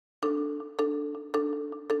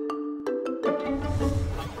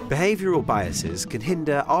Behavioural biases can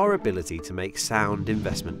hinder our ability to make sound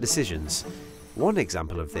investment decisions. One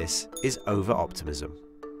example of this is over-optimism.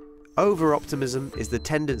 Over-optimism is the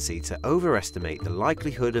tendency to overestimate the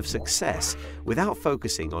likelihood of success without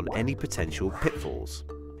focusing on any potential pitfalls.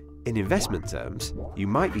 In investment terms, you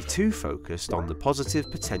might be too focused on the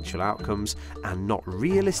positive potential outcomes and not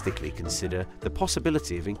realistically consider the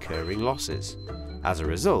possibility of incurring losses. As a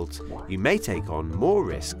result, you may take on more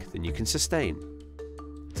risk than you can sustain.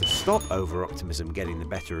 To stop over-optimism getting the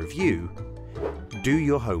better of you, do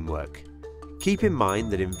your homework. Keep in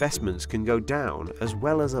mind that investments can go down as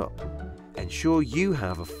well as up. Ensure you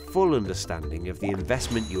have a full understanding of the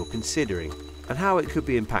investment you're considering and how it could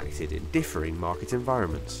be impacted in differing market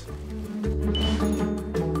environments.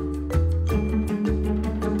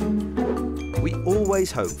 We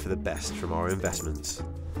always hope for the best from our investments,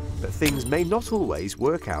 but things may not always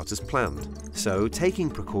work out as planned, so taking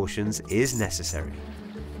precautions is necessary.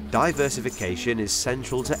 Diversification is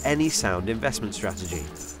central to any sound investment strategy.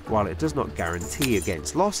 While it does not guarantee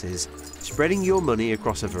against losses, spreading your money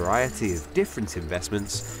across a variety of different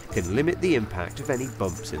investments can limit the impact of any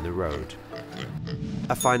bumps in the road.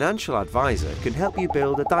 A financial advisor can help you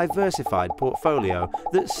build a diversified portfolio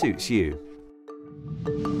that suits you.